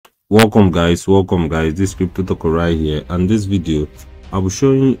Welcome guys, this is Crypto Talker right here, and this video we're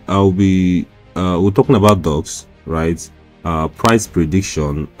talking about dogs, right? Price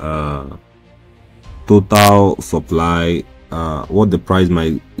prediction, total supply, what the price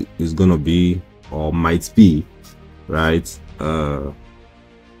is gonna be or might be, right?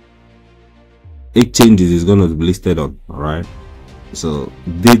 Exchanges is gonna be listed on, all right? So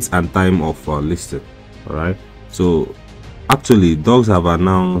dates and time of listing, all right? So actually dogs have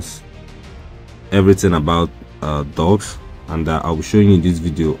announced everything about dogs, and I'll be showing you in this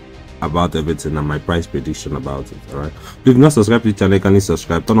video about everything and my price prediction about it. All right, if you've not subscribed to the channel, can you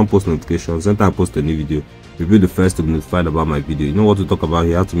subscribe, turn on post notifications, anytime I post a new video you'll be the first to be notified about my video. You know what to talk about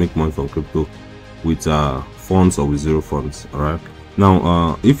here, how to make money from crypto with funds or with zero funds. All right,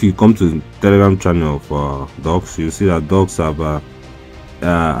 now if you come to the Telegram channel of dogs, you'll see that dogs have the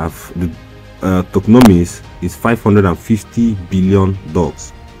Tokenomics is 550 billion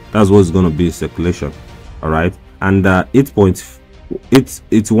dogs. That's what's going to be in circulation. All right, and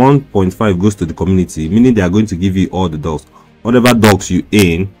 1.5 goes to the community, meaning they are going to give you all the dogs, whatever dogs you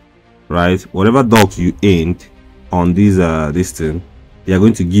earn, right? Whatever dogs you earned on this thing, they are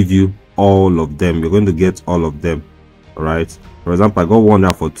going to give you all of them. You're going to get all of them. All right, for example, I got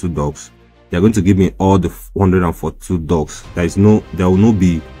 142 dogs. They are going to give me all the 142 dogs. There will not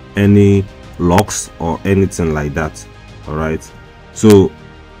be any locks or anything like that. All right, so,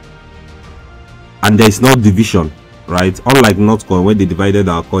 and there is no division, right? Unlike Notcoin, where they divided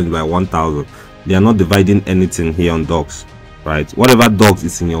our coins by 1000, they are not dividing anything here on dogs, right? Whatever dogs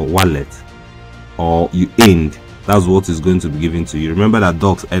is in your wallet or you earned, that's what is going to be given to you. Remember that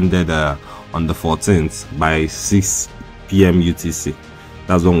dogs ended on the 14th by 6 p.m. UTC.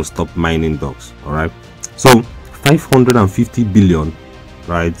 That's when we stopped mining dogs. All right, so 550 billion,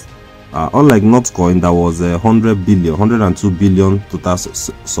 right? Unlike Notcoin, that was 100 billion, 102 billion total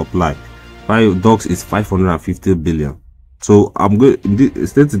supply. Dogs is 550 billion. So I'm going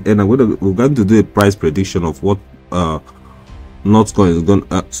stated, and we're going to do a price prediction of what Notcoin is going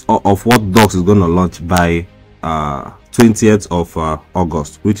of what dogs is going to launch by 20th of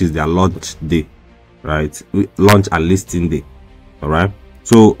August, which is their launch day, right? Launch and listing day. All right,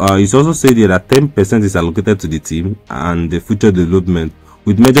 so it's also said here that 10% is allocated to the team and the future development,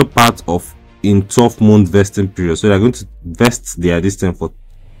 with major part of in 12-month vesting period. So they're going to vest their distance for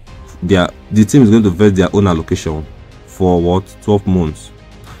the team is going to vest their own allocation for what, 12 months.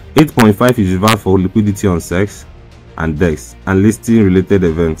 8.5 is reserved for liquidity on sex and DEX and listing related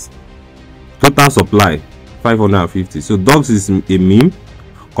events. Total supply 550. So dogs is a meme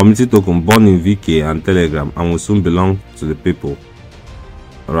community token born in VK and Telegram and will soon belong to the people.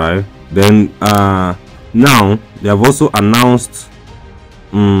 All right, then now they have also announced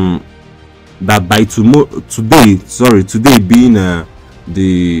that by today being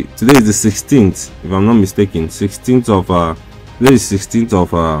today is the 16th, if I'm not mistaken, 16th of today is 16th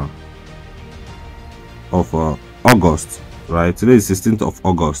of August, right? Today is 16th of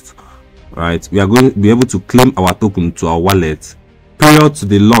August, right? We are going to be able to claim our token to our wallet prior to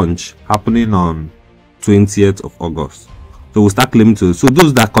the launch happening on 20th of August. So we'll start claiming to. So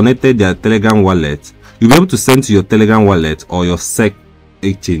those that connected their Telegram wallet, you'll be able to send to your Telegram wallet or your SEC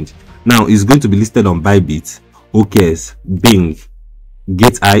exchange. Now it's going to be listed on Bybit, OKS, Bing,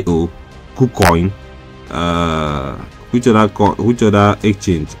 Gate.io, KuCoin, which other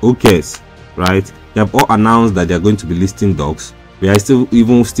exchange? OKS, right? They have all announced that they are going to be listing dogs. We are still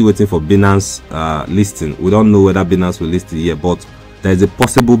waiting for Binance listing. We don't know whether Binance will list it yet, but there is a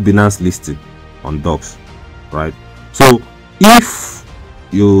possible Binance listing on dogs, right? So if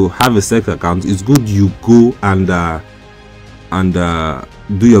you have a SEC account, it's good you go and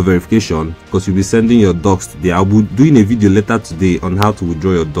do your verification, because you'll be sending your dogs today. I'll be doing a video later today on how to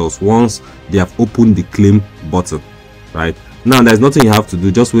withdraw your dogs once they have opened the claim button. Right now, there's nothing you have to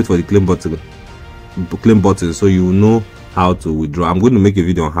do, just wait for the claim button so you will know how to withdraw. I'm going to make a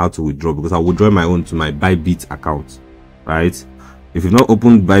video on how to withdraw, because I'll withdraw my own to my Bybit account. Right, if you've not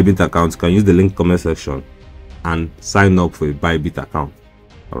opened Bybit account, you can use the link comment section and sign up for a Bybit account.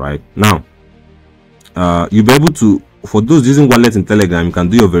 All right, now you'll be able to, for those using wallet in Telegram, you can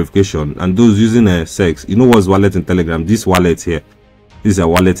do your verification, and those using a SEX, you know what's wallet in Telegram? This wallet here, this is a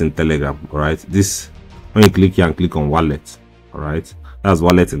wallet in Telegram. All right, this, when you click here and click on wallet, all right, that's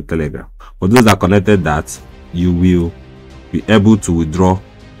wallet in Telegram. For those that connected that, you will be able to withdraw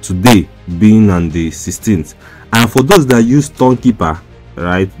today, being on the 16th. And for those that use Stonekeeper,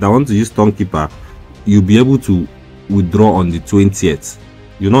 right, that want to use Stonekeeper, you'll be able to withdraw on the 20th.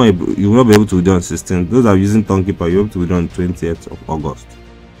 You will not be able to withdraw on 16th. Those that are using Stonekeeper, you're able to withdraw on 20th of August.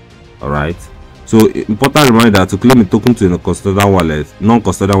 All right, So important reminder, to claim a token to a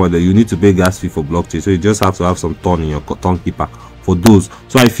non-custodial wallet, you need to pay gas fee for blockchain. So you just have to have some ton in your ton keeper for those.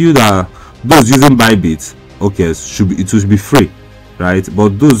 So I feel that those using Bybit, okay, it should be free, right?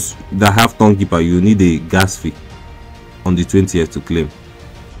 But those that have ton keeper, you need a gas fee on the 20th to claim.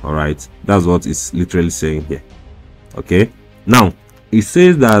 All right, that's what it's literally saying here. Okay, now it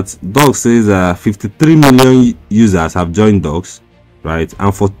says that Dogs says 53 million users have joined Dogs, right,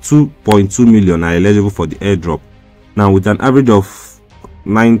 and for 2.2 million are eligible for the airdrop. Now with an average of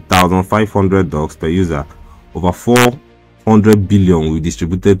 9,500 Dogs per user, over 400 billion will be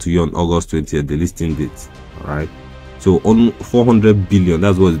distributed to you on August 20th, the listing date. All right, so on 400 billion,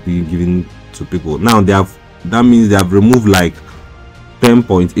 that's what is being given to people. Now that means they have removed like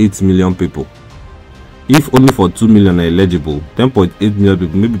 10.8 million people. If only for 2 million are eligible, 10.8 million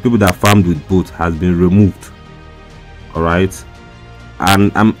people, maybe people that farmed with both, has been removed. All right,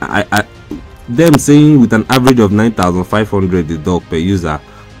 and them saying with an average of 9,500 the dog per user,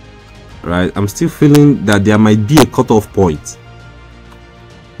 right? I'm still feeling that there might be a cutoff point.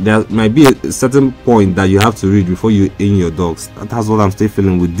 There might be a certain point that you have to reach before you in your dogs. That's what I'm still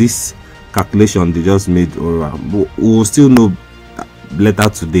feeling with this calculation they just made. Or we'll still know later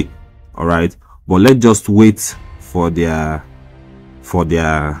today. All right, but let's just wait for their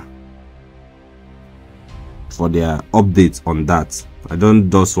updates on that. I don't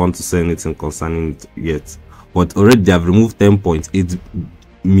just want to say anything concerning it yet, but already they have removed 10.8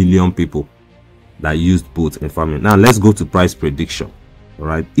 million people that used both in farming. Now let's go to price prediction. All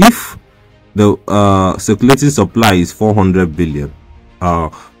right, if the circulating supply is 400 billion,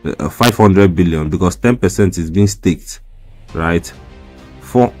 500 billion, because 10% is being staked, right?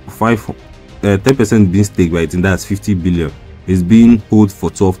 10% being staked, right, and that's 50 billion is being held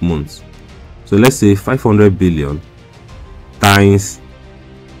for 12 months. So let's say 500 billion times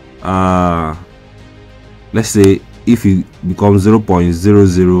let's say if it becomes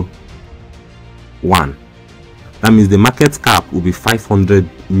 0.001, that means the market cap will be 500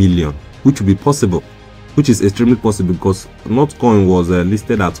 million, which will be possible, which is extremely possible, because Notcoin was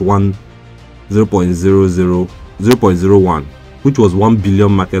listed at 0.01, which was 1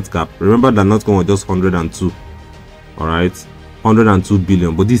 billion market cap. Remember that Notcoin was just 102. All right, 102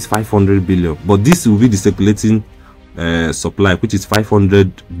 billion, but this is 500 billion. But this will be the circulating supply, which is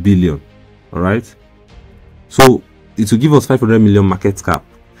 500 billion. All right, so it will give us 500 million market cap.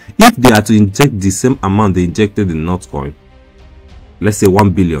 If they are to inject the same amount they injected in Notcoin, let's say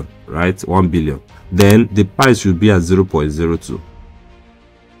 1 billion, right, 1 billion, then the price should be at 0.02.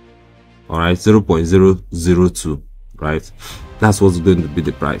 all right, 0.002, right? That's what's going to be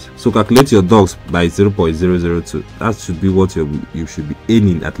the price. So calculate your dogs by 0.002. That should be what you should be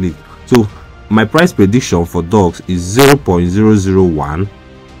aiming at least. So my price prediction for dogs is 0.001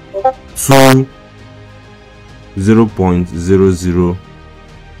 to 0.003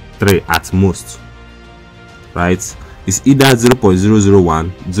 at most, right? It's either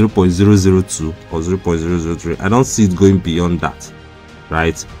 0.001, 0.002 or 0.003. I don't see it going beyond that,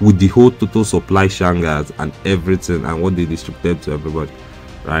 right? With the whole total supply shangas and everything and what they distributed to everybody,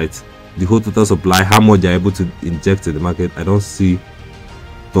 right? The whole total supply, how much they're able to inject to the market, I don't see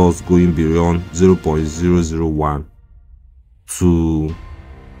those going beyond 0.001 to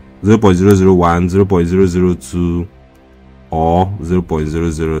 0.001, 0.002 or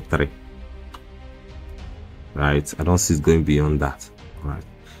 0.003, right? I don't see it going beyond that, right?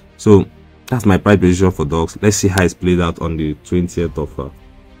 So that's my price prediction for dogs. Let's see how it's played out on the 20th of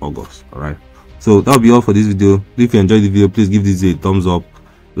August. All right, so that'll be all for this video. If you enjoyed the video, please give this a thumbs up,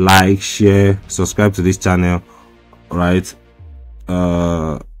 like, share, subscribe to this channel. All right,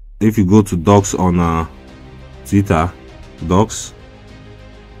 if you go to dogs on Twitter,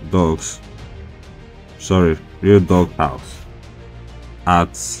 Real Dog House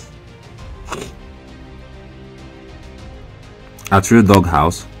at Real Dog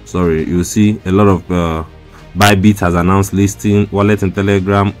House, you'll see a lot of Bybit has announced listing, wallet in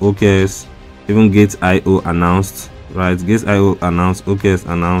Telegram, OKS, even Gate.io announced, right? Gate.io announced, OKS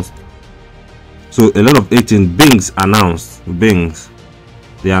announced. So a lot of exchange, Bings announced,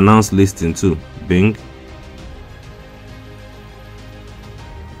 they announced listing too. Bing,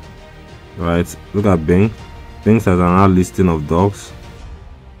 right? Look at Bing. Bings has announced listing of dogs.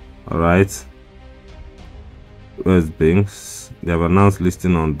 All right, where's Bings? They have announced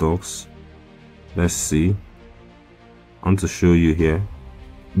listing on dogs. Let's see. I want to show you here.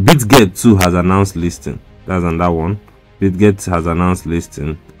 BitGet too has announced listing. That's on that one. BitGet has announced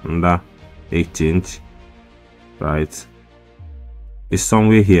listing on that exchange, right? It's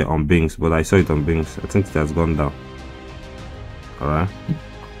somewhere here on Bings, but I saw it on Bings. I think it has gone down. All right,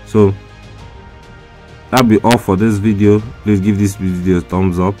 so that'll be all for this video. Please give this video a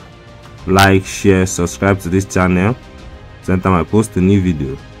thumbs up, like, share, subscribe to this channel. So anytime I post a new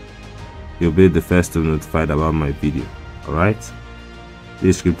video, you'll be the first to be notified about my video. Alright,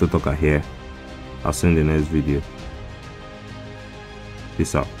 this is Crypto Talker here. I'll see you in the next video.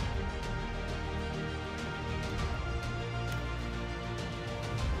 Peace out.